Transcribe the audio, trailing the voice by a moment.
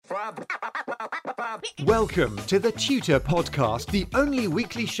Welcome to the Tutor Podcast, the only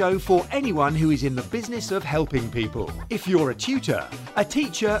weekly show for anyone who is in the business of helping people. If you're a tutor, a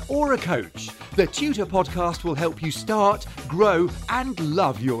teacher, or a coach, the Tutor Podcast will help you start, grow, and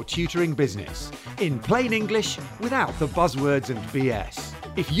love your tutoring business. In plain English, without the buzzwords and BS.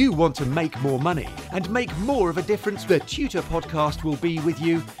 If you want to make more money and make more of a difference, the Tutor Podcast will be with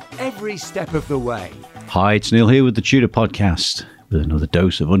you every step of the way. Hi, it's Neil here with the Tutor Podcast, with another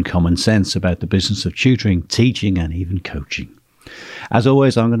dose of uncommon sense about the business of tutoring, teaching, and even coaching. As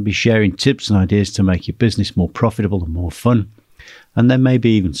always, I'm going to be sharing tips and ideas to make your business more profitable and more fun, and then maybe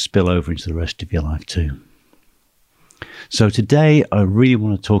even spill over into the rest of your life too. So today, I really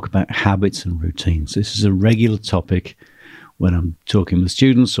want to talk about habits and routines. This is a regular topic when I'm talking with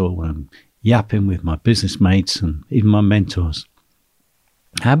students or when I'm yapping with my business mates and even my mentors.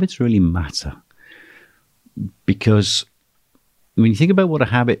 Habits really matter because when you think about what a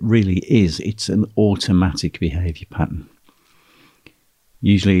habit really is, it's an automatic behavior pattern.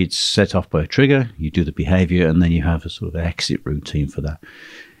 Usually it's set off by a trigger, you do the behavior, and then you have a sort of exit routine for that.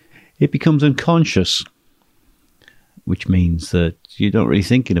 It becomes unconscious, which means that you're not really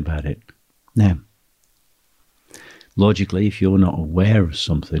thinking about it. Now, logically, if you're not aware of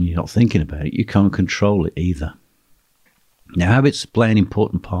something, you're not thinking about it, you can't control it either. Now, habits play an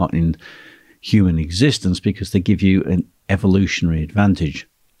important part in human existence because they give you an evolutionary advantage.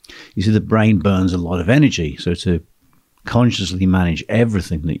 You see, the brain burns a lot of energy, so to consciously manage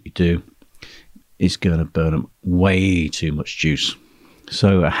everything that you do is going to burn up way too much juice.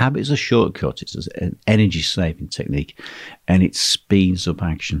 So a habit is a shortcut. It's an energy-saving technique, and it speeds up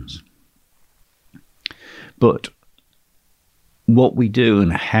actions. But what we do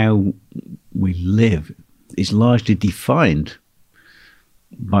and how we live is largely defined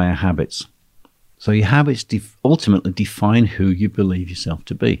by our habits. So your habits ultimately define who you believe yourself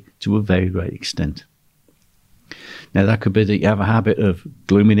to be to a very great extent. Now that could be that you have a habit of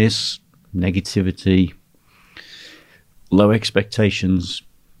gloominess, negativity, low expectations,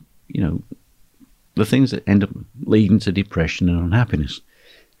 the things that end up leading to depression and unhappiness.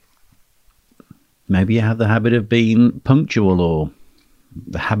 Maybe you have the habit of being punctual or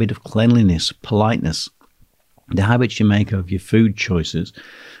the habit of cleanliness, politeness, the habits you make of your food choices,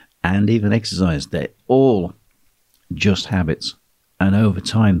 and even exercise. They're all just habits. And over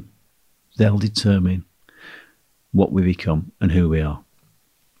time, they'll determine what we become and who we are.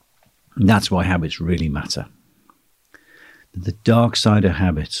 And that's why habits really matter. The dark side of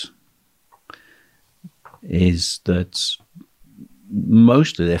habits is that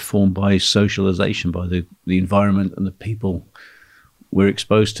mostly they're formed by socialization, by the environment and the people we're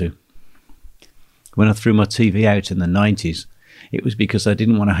exposed to. When I threw my TV out in the 90s, it was because I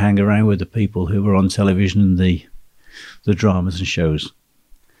didn't want to hang around with the people who were on television and the dramas and shows.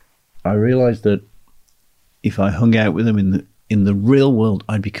 I realized that if I hung out with them in the real world,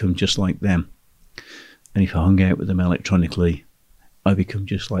 I'd become just like them. And if I hung out with them electronically, I'd become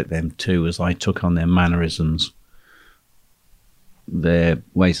just like them too, as I took on their mannerisms, their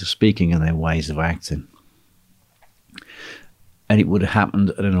ways of speaking and their ways of acting. And it would have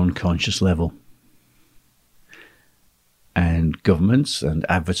happened at an unconscious level. And governments and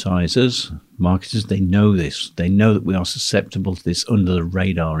advertisers, marketers, they know this. They know that we are susceptible to this under the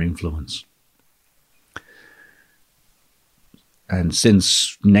radar influence. And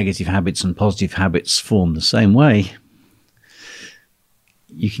since negative habits and positive habits form the same way,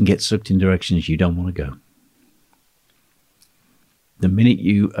 you can get sucked in directions you don't want to go. The minute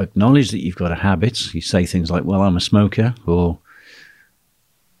you acknowledge that you've got a habit, you say things like, well, I'm a smoker, or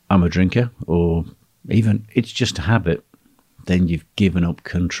I'm a drinker, or even it's just a habit, then you've given up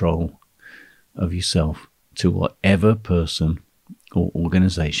control of yourself to whatever person or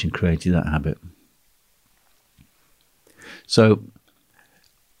organization created that habit. So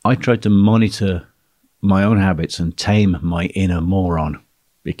I tried to monitor my own habits and tame my inner moron,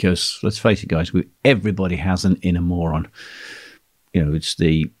 because let's face it, guys, everybody has an inner moron. It's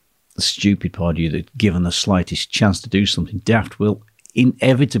the stupid part of you that, given the slightest chance to do something daft, will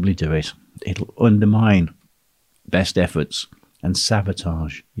inevitably do it. It'll undermine best efforts and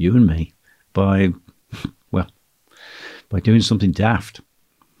sabotage you and me by doing something daft.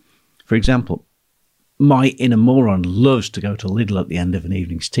 For example, my inner moron loves to go to Lidl at the end of an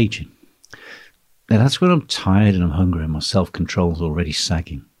evening's teaching. Now that's when I'm tired and I'm hungry and my self-control's already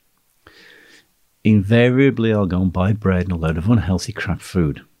sagging. Invariably, I'll go and buy bread and a load of unhealthy crap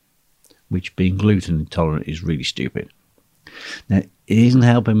food, which, being gluten intolerant, is really stupid. Now, it isn't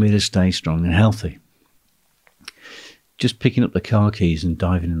helping me to stay strong and healthy. Just picking up the car keys and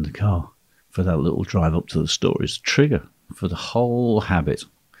diving in the car for that little drive up to the store is the trigger for the whole habit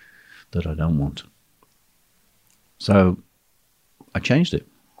that I don't want. So I changed it.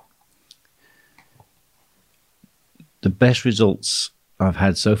 The best results I've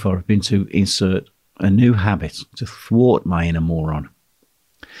had so far have been to insert a new habit to thwart my inner moron.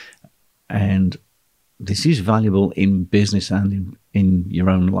 And this is valuable in business and in your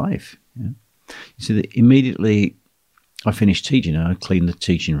own life. Yeah? You see, that immediately I finished teaching, I cleaned the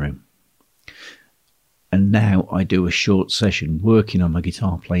teaching room. And now I do a short session working on my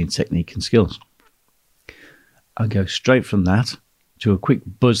guitar playing technique and skills. I go straight from that to a quick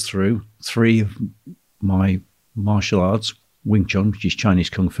buzz through 3 of my martial arts, Wing Chun, which is Chinese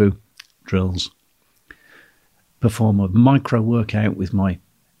Kung Fu, drills. Perform a micro workout with my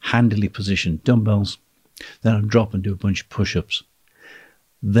handily positioned dumbbells. Then I'll drop and do a bunch of push-ups.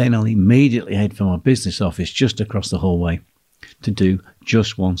 Then I'll immediately head for my business office just across the hallway to do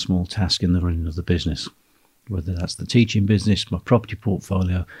just one small task in the running of the business, whether that's the teaching business, my property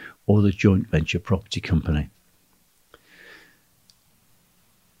portfolio, or the joint venture property company.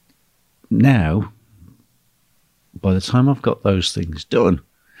 Now, by the time I've got those things done,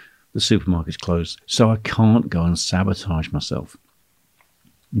 the supermarket's closed, so I can't go and sabotage myself.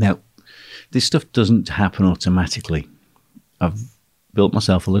 Now, this stuff doesn't happen automatically. I've built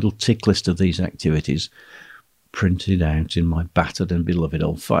myself a little tick list of these activities, printed out in my battered and beloved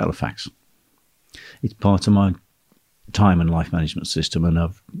old Filofax. It's part of my time and life management system, and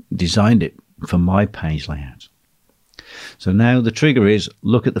I've designed it for my page layout. So now the trigger is,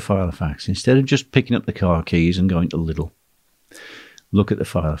 look at the Filofax. Instead of just picking up the car keys and going to Lidl, look at the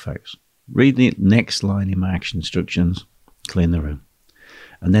Filofax. Read the next line in my action instructions, clean the room.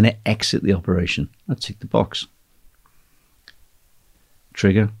 And then I exit the operation. I tick the box.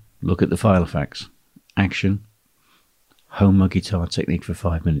 Trigger, look at the Filofax. Action, hone my guitar technique for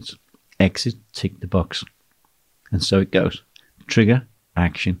 5 minutes. Exit, tick the box. And so it goes. Trigger,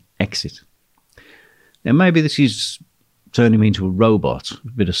 action, exit. Now maybe this is turning me into a robot,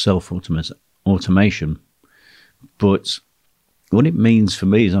 a bit of self-automation, but what it means for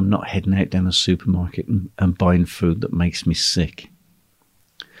me is I'm not heading out down the supermarket and buying food that makes me sick.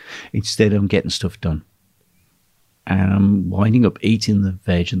 Instead, I'm getting stuff done. And I'm winding up eating the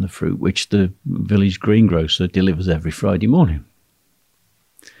veg and the fruit, which the village greengrocer delivers every Friday morning.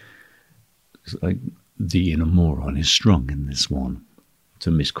 It's like, the inner moron is strong in this one,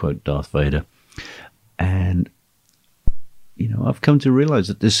 to misquote Darth Vader. And, you know, I've come to realize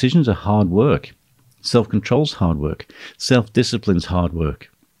that decisions are hard work. Self-control's hard work. Self-discipline's hard work.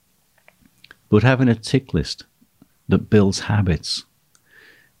 But having a tick list that builds habits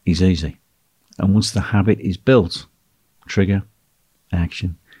is easy. And once the habit is built, trigger,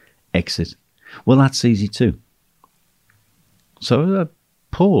 action, exit, well, that's easy too. So I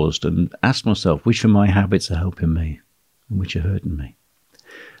paused and asked myself which of my habits are helping me and which are hurting me.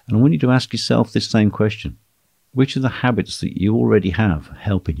 And I want you to ask yourself this same question. Which of the habits that you already have are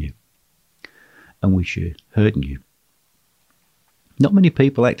helping you and which are hurting you? Not many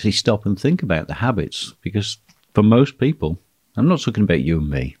people actually stop and think about the habits, because for most people, I'm not talking about you and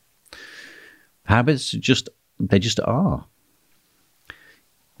me, habits they just are.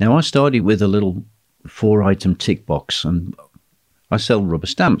 Now, I started with a little 4-item tick box, and I sell rubber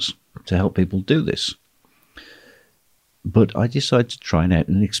stamps to help people do this. But I decided to try it out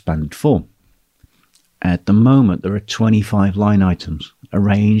in an expanded form. At the moment, there are 25 line items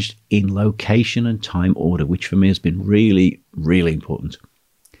arranged in location and time order, which for me has been really, really important.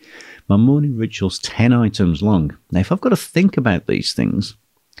 My morning ritual's 10 items long. Now, if I've got to think about these things,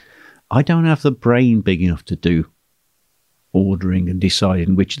 I don't have the brain big enough to do ordering and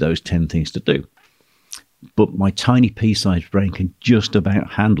deciding which of those 10 things to do. But my tiny pea-sized brain can just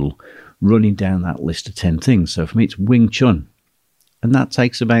about handle running down that list of 10 things. So for me, it's Wing Chun. And that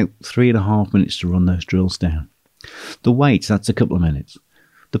takes about 3.5 minutes to run those drills down. The weights, that's a couple of minutes.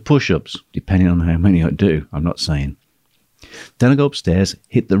 The push-ups, depending on how many I do, I'm not saying. Then I go upstairs,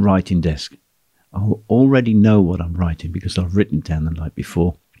 hit the writing desk. I'll already know what I'm writing because I've written it down the night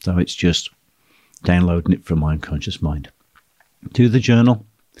before. So it's just downloading it from my unconscious mind. Do the journal,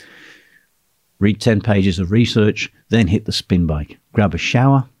 read 10 pages of research, then hit the spin bike. Grab a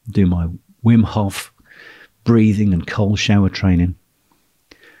shower, do my Wim Hof breathing and cold shower training.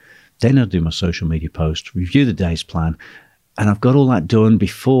 Then I'll do my social media post, review the day's plan, and I've got all that done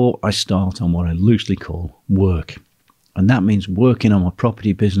before I start on what I loosely call work. And that means working on my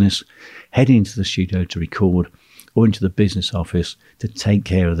property business, heading into the studio to record, or into the business office to take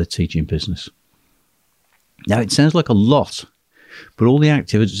care of the teaching business. Now, it sounds like a lot, but all the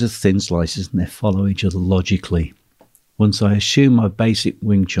activities are thin slices and they follow each other logically. Once I assume my basic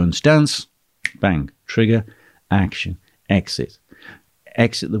Wing Chun stance, bang, trigger, action, exit.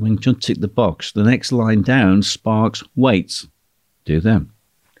 exit the Wing Chun, tick the box. The next line down, sparks, weights. Do them.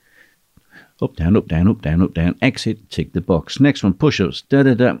 Up, down, up, down, up, down, up, down. Exit, tick the box. Next one, push-ups,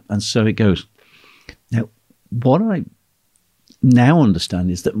 da-da-da, and so it goes. Now, what I now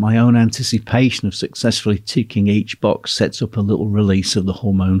understand is that my own anticipation of successfully ticking each box sets up a little release of the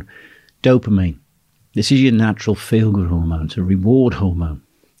hormone dopamine. This is your natural feel-good hormone, it's a reward hormone.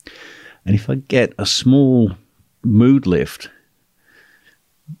 And if I get a small mood lift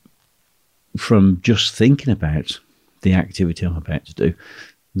from just thinking about the activity I'm about to do,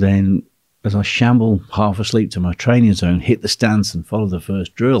 then as I shamble half asleep to my training zone, hit the stance and follow the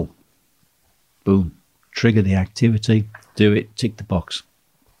first drill, boom, trigger the activity, do it, tick the box.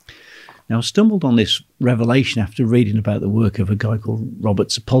 Now, I stumbled on this revelation after reading about the work of a guy called Robert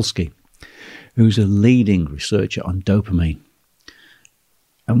Sapolsky, who's a leading researcher on dopamine.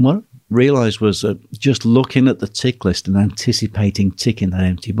 And what I realized was that just looking at the tick list and anticipating ticking that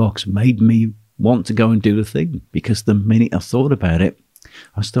empty box made me want to go and do the thing, because the minute I thought about it,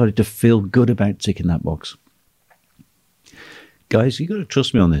 I started to feel good about ticking that box. Guys, you've got to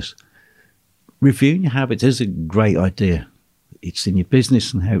trust me on this. Reviewing your habits is a great idea. It's in your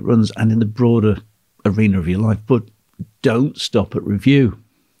business and how it runs and in the broader arena of your life, but don't stop at review.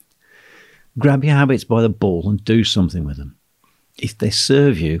 Grab your habits by the ball and do something with them. If they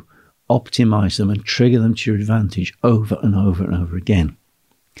serve you, optimize them and trigger them to your advantage over and over and over again.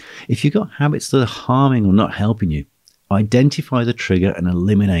 If you've got habits that are harming or not helping you, identify the trigger and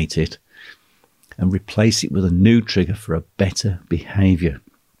eliminate it, and replace it with a new trigger for a better behavior.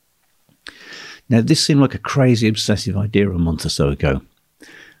 Now, this seemed like a crazy obsessive idea a month or so ago,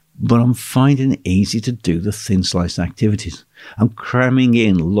 but I'm finding it easy to do the thin sliced activities. I'm cramming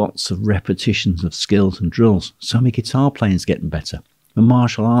in lots of repetitions of skills and drills, so my guitar playing's getting better. My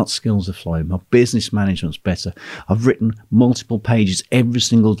martial arts skills are flowing. My business management's better. I've written multiple pages every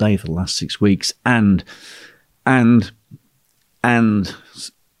single day for the last 6 weeks, and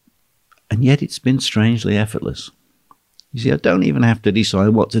yet it's been strangely effortless. You see, I don't even have to decide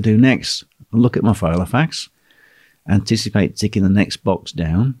what to do next. I look at my file of facts, anticipate ticking the next box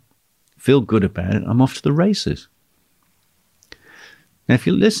down, feel good about it, I'm off to the races. Now, if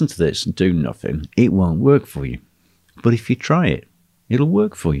you listen to this and do nothing, it won't work for you. But if you try it, it'll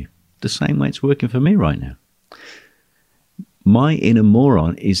work for you, the same way it's working for me right now. My inner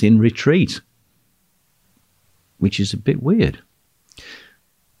moron is in retreat, which is a bit weird.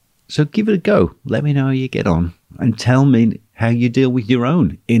 So give it a go. Let me know how you get on and tell me how you deal with your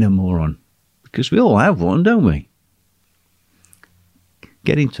own inner moron, because we all have one, don't we?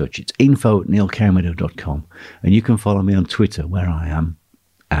 Get in touch. It's info@neilcowmeadow.com, and you can follow me on Twitter, where I am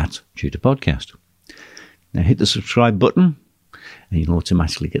 @TutorPodcast. Now hit the subscribe button and you'll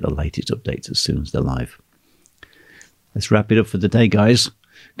automatically get the latest updates as soon as they're live. Let's wrap it up for the day, guys.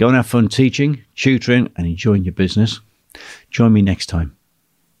 Go and have fun teaching, tutoring, and enjoying your business. Join me next time,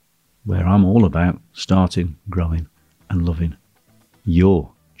 where I'm all about starting, growing, and loving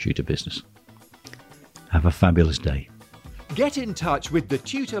your tutor business. Have a fabulous day. Get in touch with the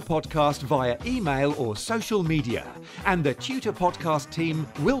Tutor Podcast via email or social media, and the Tutor Podcast team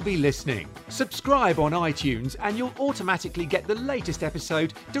will be listening. Subscribe on iTunes and you'll automatically get the latest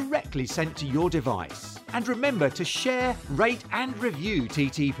episode directly sent to your device. And remember to share, rate and review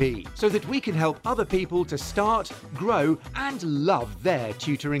TTP so that we can help other people to start, grow and love their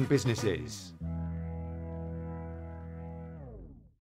tutoring businesses.